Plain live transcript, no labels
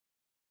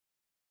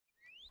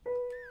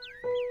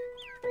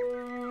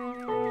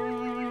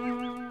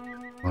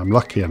I'm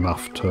lucky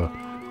enough to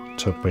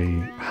be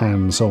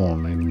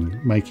hands-on in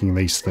making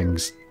these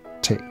things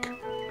tick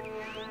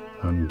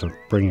and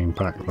bringing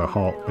back the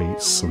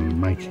heartbeats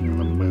and making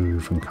them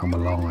move and come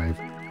alive.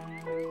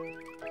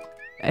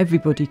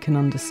 Everybody can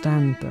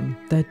understand them.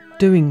 They're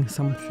doing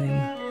something.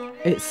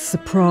 It's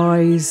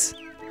surprise,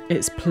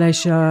 it's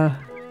pleasure,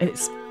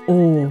 it's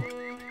awe.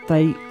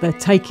 They're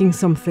taking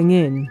something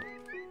in.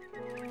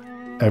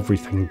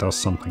 Everything does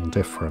something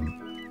different,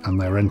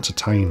 and they're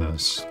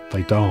entertainers.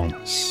 They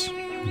dance,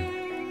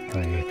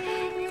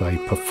 they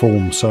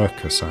perform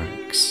circus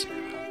acts.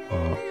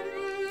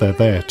 They're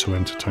there to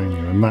entertain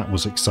you, and that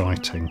was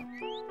exciting.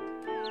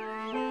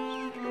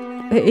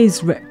 It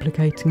is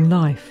replicating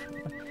life.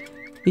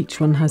 Each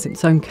one has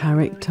its own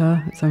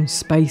character, its own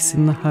space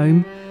in the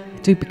home.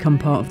 They do become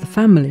part of the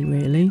family,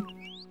 really.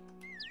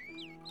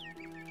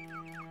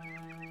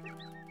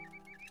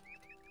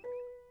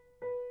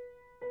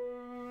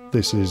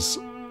 This is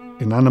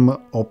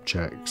inanimate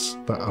objects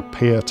that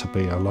appear to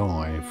be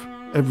alive.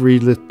 Every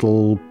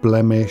little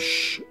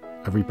blemish,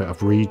 every bit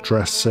of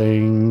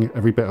redressing,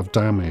 every bit of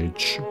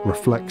damage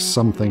reflects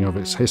something of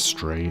its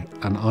history,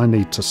 and I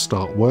need to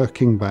start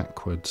working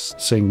backwards,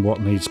 seeing what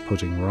needs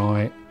putting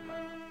right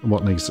and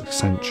what needs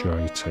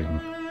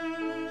accentuating.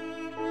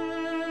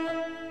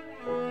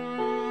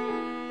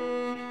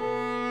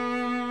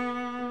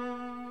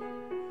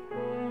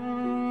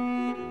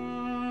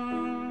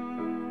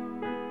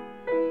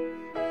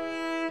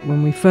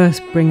 When we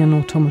first bring an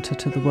automata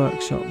to the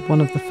workshop,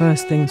 one of the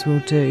first things we'll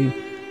do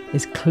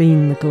is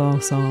clean the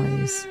glass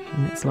eyes,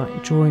 and it's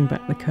like drawing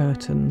back the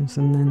curtains,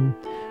 and then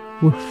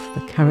woof,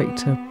 the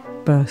character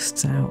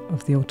bursts out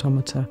of the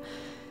automata.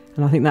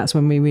 And I think that's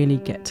when we really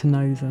get to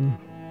know them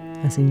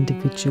as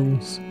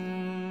individuals.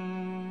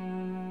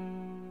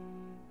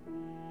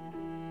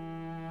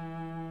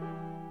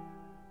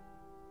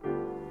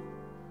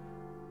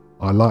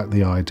 I like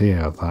the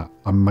idea that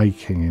I'm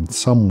making, in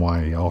some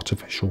way,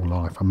 artificial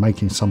life. I'm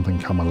making something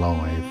come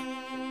alive.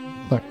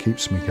 That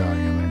keeps me going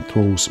and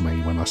enthralls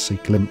me when I see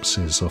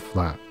glimpses of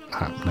that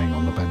happening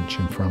on the bench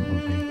in front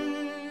of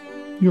me.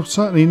 You're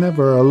certainly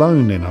never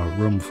alone in a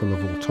room full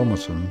of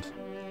automatons.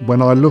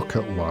 When I look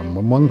at one,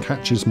 when one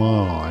catches my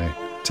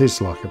eye, it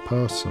is like a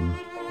person.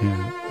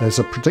 Yeah. There's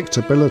a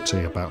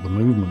predictability about the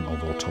movement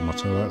of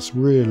automata that's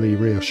really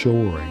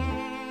reassuring.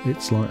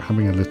 It's like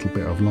having a little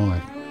bit of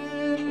life.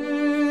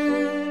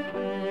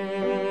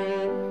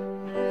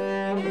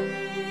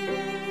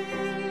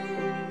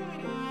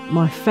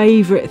 My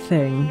favourite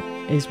thing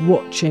is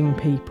watching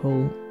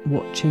people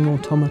watching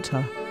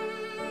automata.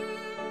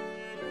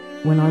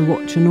 When I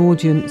watch an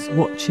audience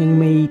watching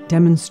me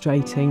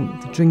demonstrating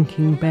the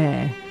drinking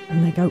bear,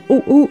 and they go,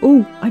 "Oh, oh,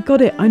 oh, I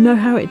got it, I know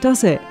how it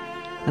does it."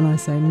 And I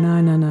say,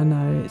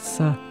 no,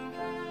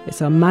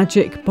 it's a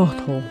magic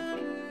bottle.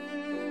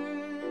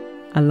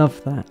 I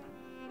love that.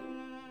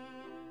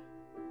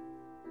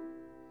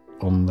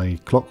 On the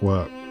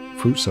Clockwork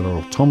Fruit Cellar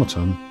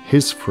automaton,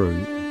 his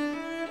fruit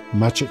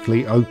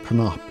magically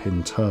open up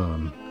in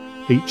turn.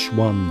 Each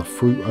one, the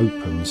fruit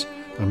opens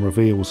and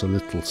reveals a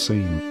little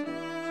scene.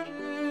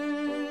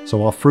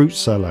 So our fruit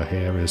cellar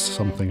here is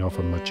something of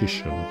a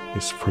magician.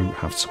 Its fruit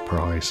have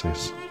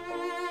surprises.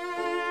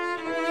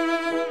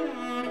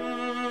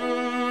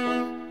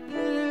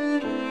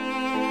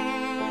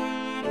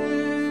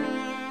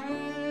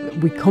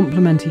 We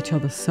complement each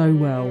other so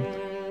well.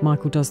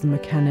 Michael does the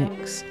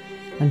mechanics,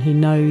 and he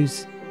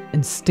knows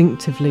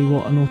instinctively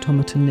what an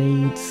automaton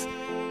needs.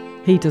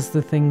 He does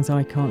the things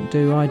I can't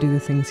do, I do the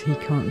things he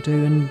can't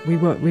do, and we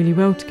work really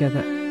well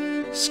together.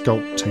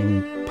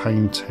 Sculpting,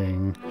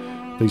 painting,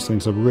 these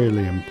things are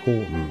really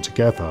important.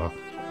 Together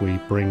we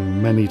bring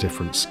many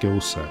different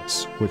skill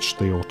sets which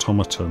the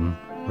automaton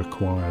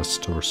requires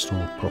to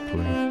restore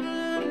properly.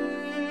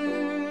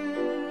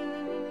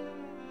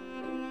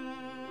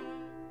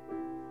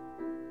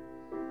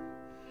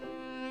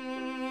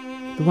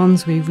 The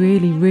ones we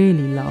really,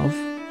 really love,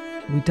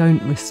 we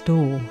don't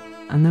restore,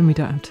 and then we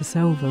don't have to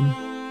sell them.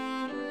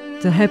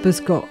 The Heba's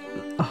got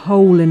a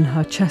hole in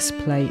her chest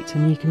plate,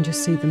 and you can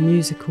just see the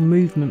musical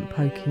movement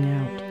poking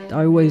out.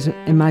 I always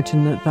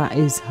imagine that that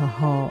is her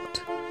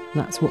heart.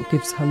 That's what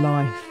gives her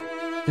life.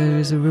 There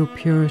is a real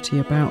purity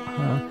about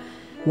her.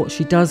 What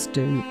she does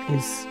do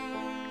is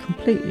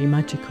completely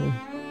magical.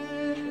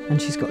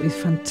 And she's got these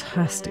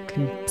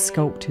fantastically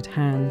sculpted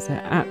hands.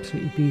 They're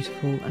absolutely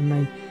beautiful,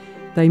 and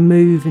they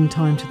move in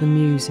time to the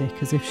music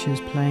as if she was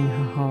playing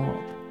her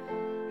harp.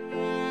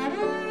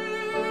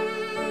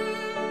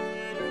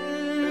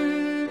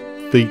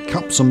 The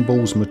Cups and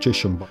Balls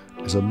Magician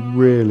is a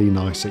really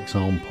nice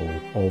example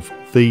of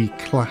the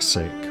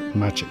classic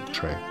magic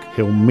trick.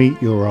 He'll meet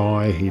your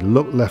eye, he'll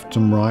look left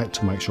and right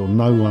to make sure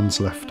no one's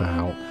left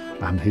out,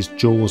 and his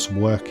jaw's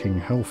working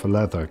hell for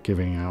leather,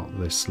 giving out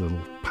this little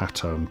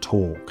pattern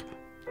talk.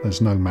 There's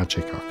no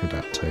magic I could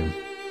add to him.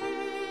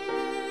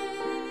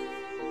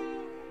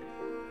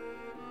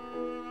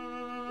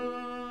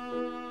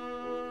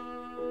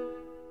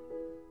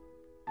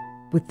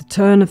 With the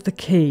turn of the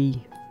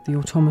key, the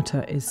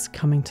automata is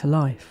coming to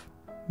life.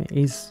 It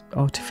is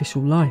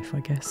artificial life, I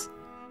guess.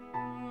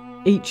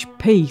 each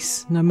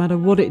piece, no matter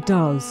what it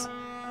does,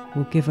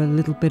 will give a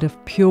little bit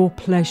of pure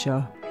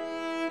pleasure.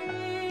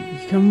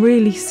 You can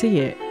really see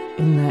it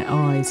in their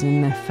eyes,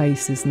 in their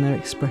faces and their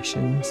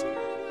expressions.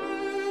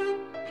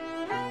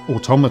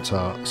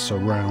 Automata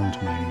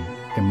surround me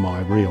in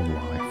my real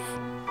life,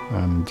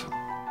 and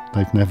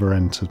they've never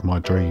entered my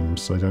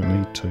dreams. They don't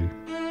need to.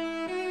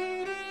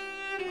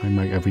 They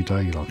make every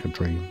day like a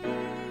dream.